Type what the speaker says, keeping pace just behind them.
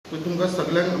तो तुमकां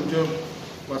सगळ्यांक आमच्या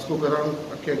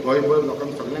वास्कोकारांक अख्खे गोंयभर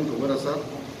लोकांक सगळ्यांक खबर आसा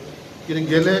कितें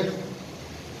गेले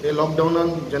हे लॉकडावनान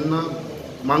जेन्ना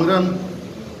मांगरान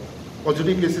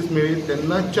पॉझिटिव्ह केसीस मेळ्ळी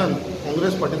तेन्नाच्यान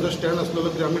काँग्रेस पार्टीचो स्टँड आसलो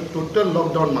की आमी total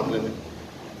lockdown मागलेलें.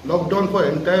 Lockdown for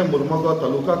entire Mormugao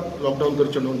तालुकाक lockdown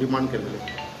करचें म्हणून डिमांड केलेलें.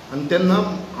 आनी तेन्ना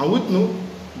हांवूच न्हू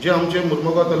जे आमचे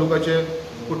मुर्मुगांव तालुकाचे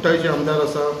कुट्टायचे आमदार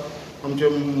आसा, आमचे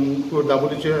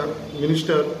दाबोलीचे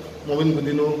मिनिस्टर मोविन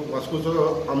गुदिनो,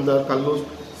 वास्कोचो आमदार काल्लोस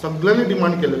सगळ्यांनी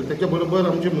डिमांड केलेले. तेच्या बरोबर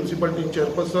आमचे म्युनिसिपालिटी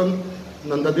चेअरपर्सन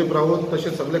नंदादीप रावत,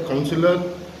 तशेंच सगळे कावन्सिलर,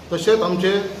 तशेंच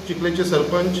आमचे चिखलेचे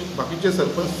सरपंच, बाकीचे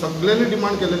सरपंच सगळ्यांनी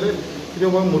डिमांड केलेले की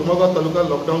बाबा मुर्मुगांव तालुका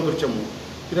लॉकडावन करचें म्हणून.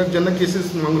 कित्याक जेन्ना केसीस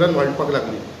मांगरान वाडपाक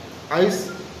लागली आयज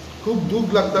खूब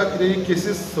दूख लागता की ही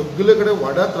केसीस सगळे कडेन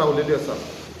वाडत रावलेली आसा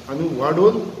आनी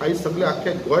वाडून आयज सगळे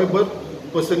आख्खे गोंयभर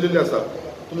पसरलेले आसा.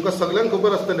 तुमकां सगळ्यांक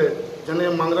खबर आसतलें जेन्ना हे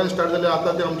मांगरान स्टार्ट जालें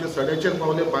आतां ते आमचे सड्याचेर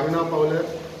पावले, बायणां पावले,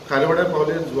 खारवाड्यार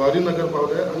पावले, जुवारी नगर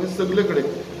पावले आनी सगळे कडेन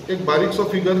एक बारीकसो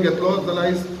फिगर घेतलो जाल्यार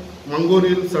आयज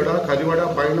मांगोरील, सडा, खारीवाडा,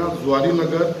 बायणा, जुवारी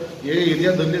नगर हे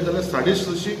एरिया धरले जाल्यार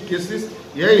 650 केसीस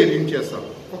ह्या एरियांची आसा.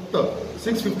 फक्त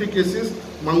 650 केसीस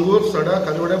मांगोर, सडा,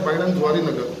 खारीवाडा, बायणा, जुवारी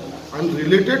नगर आनी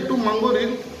रिलेटेड टू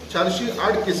मांगोरील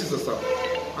 408 केसीस आसा.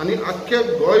 आनी आख्ख्या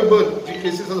गोंयभर जी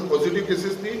केसीस आसा पॉझिटिव्ह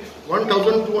केसीस ती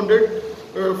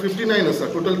 1259 आसा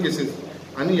टोटल केसीस.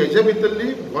 आनी हेच्या भितरली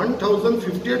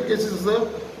 1058 केसीस आसा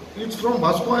it's from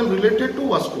Vasco end related to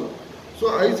Vasco. So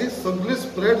आयज ही सगळी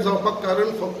स्प्रेड जावपाक कारण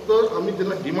फक्त आमी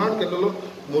जेन्ना डिमांड केलेलो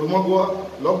मुर्मुगांवा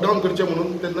लॉकडावन करचें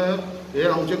म्हणून तेन्ना हे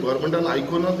आमचे गोव्हर्मेंटान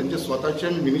आयकुना, तेंचे स्वताचे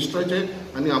मिनिस्टराचे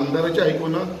आनी आमदाराचे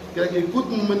आयकुना. कित्याक एकूच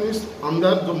मनीस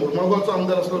आमदार जो मुर्मुगांवचो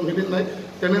आमदार आसलो मिलिंद नायक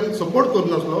तेणें सपोर्ट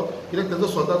करूनासलो कित्याक तेजो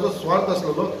स्वताचो स्वार्थ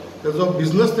आसलेलो. तेजो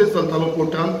बिझनस ते चलतालो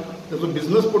पोर्टान, तेजो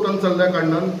बिझनस पोर्टान चल्ल्या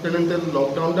कारणान तेणें ते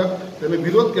लॉकडावनाक तेणें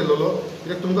विरोध केलेलो.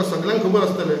 कित्याक तुमकां सगळ्यांक खबर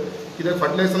आसतलें कित्याक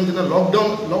फाटल्या दिसांनी जेन्ना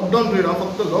लॉकडावन पिरियड हांव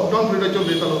फक्त लॉकडावन पिरियडाचेर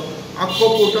उलयतालो. आख्खो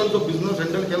पोर्टान जो बिझनस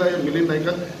हँडल केला हे मिलिंद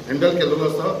नायकान हँडल केलेलो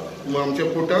आसा आमच्या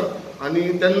पोर्टाक. आनी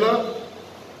तेन्ना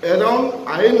अरावंड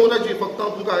आयनवराची फक्त हांव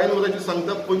तुमकां आयनवराची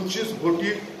सांगता 25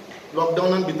 बोटी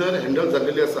लॉकडावनान भितर हँडल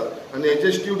जाल्लेली आसा. आनी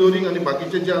हेचे स्टिवडोरींग आनी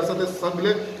बाकीचे जे आसा ते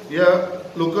सगळे ह्या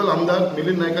लोकल आमदार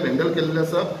मिलिंद नायकान हँडल केल्ले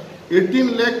आसा. 18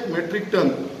 लाख मेट्रीक टन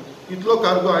इतलो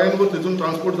कार्गो आयनवर थंयसून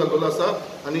ट्रान्सपोर्ट जाल्लो आसा.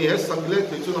 आनी हे सगळे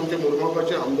थंयसून आमच्या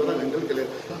मुर्मुगांवचे आमदारान हँडल केले.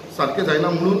 सारकें जायना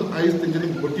म्हणून आयज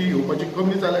तेंच्यांनी बोटी येवपाची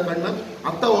कमी जाल्या कारणान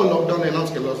आतां हो लॉकडावन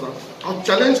एनावन्स केल्लो आसा. हांव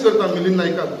चॅलेंज करता मिलिंद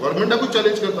नायकाक, गोव्हर्मेंटाकूय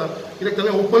चॅलेंज करता कित्याक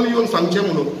ताणें ओपनली येवन सांगचें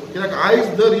म्हणून. कित्याक आयज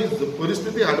जर ही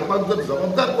परिस्थिती हाडपाक जर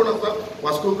जबाबदार कोण आसा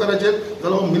वास्कोकाराचेर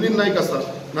जाल्यार हो मिलिंद नायक आसा.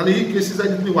 नाल्यार ही केसीस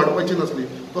आयज इतली वाडपाची नासली.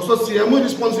 तसो सीएमूय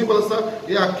रिस्पॉन्सिबल आसा.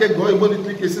 हे आख्खे गोंयभर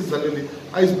इतली केसीस जाल्लेली.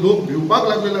 आयज लोक भिवपाक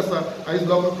लागलेले आसा. आयज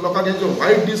लोकांक हेचे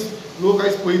वायट दीस लोक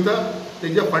आयज पळयता.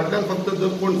 तेज्या फाटल्यान फक्त जर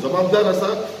कोण जबाबदार आसा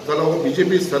जाल्यार हो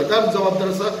बीजेपी सरकार जबाबदार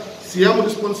आसा, सीएम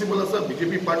रिस्पॉन्सिबल आसा,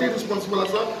 बीजेपी पार्टी रिस्पॉन्सिबल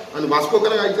आसा. आनी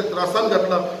वास्कोकारांक आयज त्रासान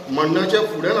घातला मरणाच्या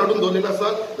फुड्यान हाडून दवरलेले आसा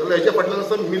जाल्यार हेच्या फाटल्यान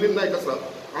आसा मिलिंद नायक आसा.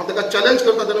 हांव ताका चॅलेंज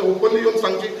करता ताणें ओपनली येवन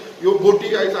सांगची ह्यो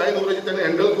बोटी आयज आयनवराची ताणें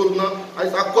हँडल करूं ना.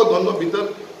 आयज आख्खो धंदो भितर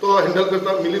तो हँडल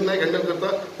करता, मिलिंद नायक हँडल करता.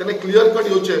 ताणें क्लियर कट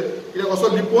येवचें कित्याक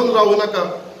असो लिपोवन रावूं नाका.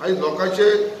 आयज लोकांचे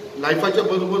लायफाच्या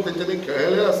बरोबर तेंच्यांनी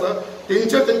खेळलेले आसा.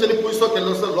 तेंच्यांनी पयसो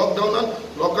केल्लो आसा. लॉकडावनान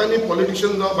लोकांनी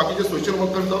पॉलिटिशियन जावं बाकीचे सोशल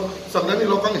वर्कर जावं सगळ्यांनी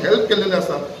लोकांक हेल्प केलेले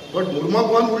आसा. बट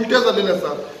मुर्मुगांवान उलटें जाल्लेलें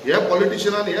आसा. ह्या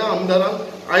पॉलिटिशियनान ह्या आमदारान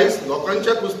आयज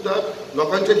लोकांच्या कुस्तार,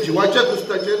 लोकांच्या जिवाच्या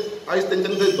कुस्ताचेर आयज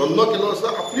तेंच्यांनी थंय धंदो केलो आसा.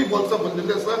 आपली बोल्सां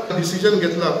भरलेली आसा. डिसिजन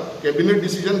घेतला, कॅबिनेट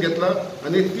डिसिजन घेतला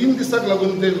आनी 3 दिसांक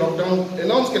लागून ते लॉकडावन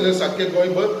एनावन्स केलें आसा आख्खे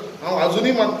गोंयभर. हांव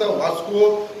आजुनूय मागता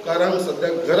वास्कोकारांक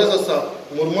सद्याक गरज आसा,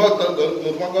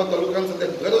 मुर्मुगांव तालुक्यान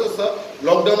सद्याक गरज आसा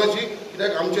लॉकडावनाची.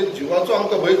 कित्याक आमच्या जिवाचो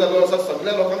आमकां भंय जाल्लो आसा.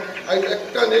 सगळ्या लोकांक आयज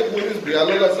एकट्यान एक मनीस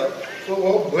भियालेलो आसा. सो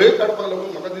हो भंय काडपाक लागून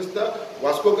म्हाका दिसता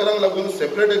वास्कोकारांक लागून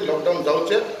सेपरेट एक लॉकडावन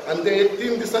जावचें आनी ते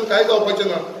 1-3 दिसांक कांय जावपाचें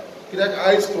ना. कित्याक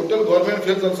आयज टोटल गोव्हर्मेंट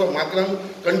फेल जाल्लो. माकरांक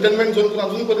कंटेनमेंट झोन करून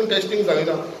अजून पर्यंत टेस्टिंग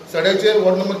जायना. सड्याचेर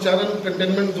वॉर्ड नंबर 4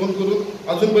 कंटेनमेंट झोन करून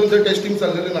अजून पर्यंत टेस्टिंग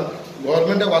चाललेलें ना.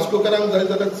 गोव्हर्मेंटाक वास्कोकारांक जाय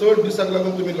जाल्यार चड दिसाक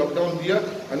लागून तुमी लॉकडावन दिया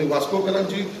आनी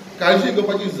वास्कोकारांची काळजी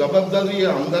घेवपाची जबाबदारी ह्या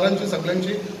आमदारांची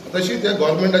सगळ्यांची, तशीच ह्या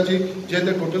गोव्हर्मेंटाची जे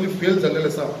ते टोटली फेल जाल्लेले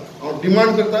आसा. हांव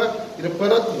डिमांड करता की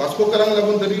परत वास्कोकारांक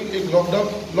लागून तरी एक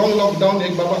लॉंग लॉकडावन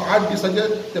एक बाबा 8 दिसाचे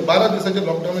ते 12 दिसाचे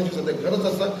लॉकडावनाची सद्या गरज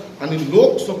आसा आनी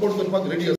लोक सपोर्ट करपाक रेडी आसा.